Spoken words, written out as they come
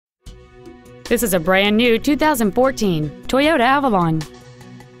This is a brand new 2014 Toyota Avalon.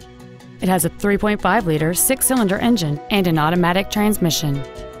 It has a 3.5-liter six-cylinder engine and an automatic transmission.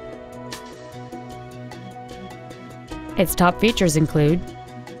 Its top features include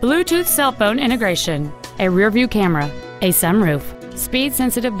Bluetooth cell phone integration, a rear-view camera, a sunroof,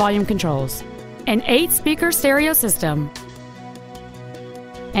 speed-sensitive volume controls, an 8-speaker stereo system,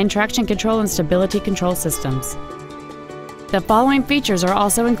 and traction control and stability control systems. The following features are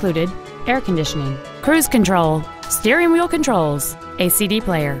also included: air conditioning, cruise control, steering wheel controls, a CD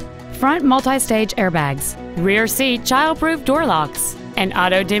player, front multi-stage airbags, rear seat child-proof door locks, an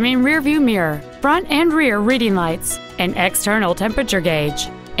auto-dimming rear-view mirror, front and rear reading lights, an external temperature gauge,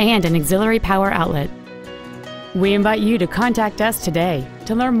 and an auxiliary power outlet. We invite you to contact us today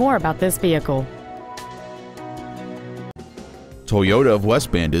to learn more about this vehicle. Toyota of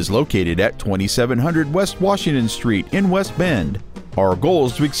West Bend is located at 2700 West Washington Street in West Bend. Our goal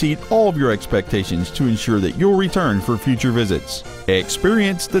is to exceed all of your expectations to ensure that you'll return for future visits.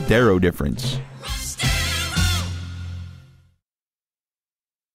 Experience the Darrow difference.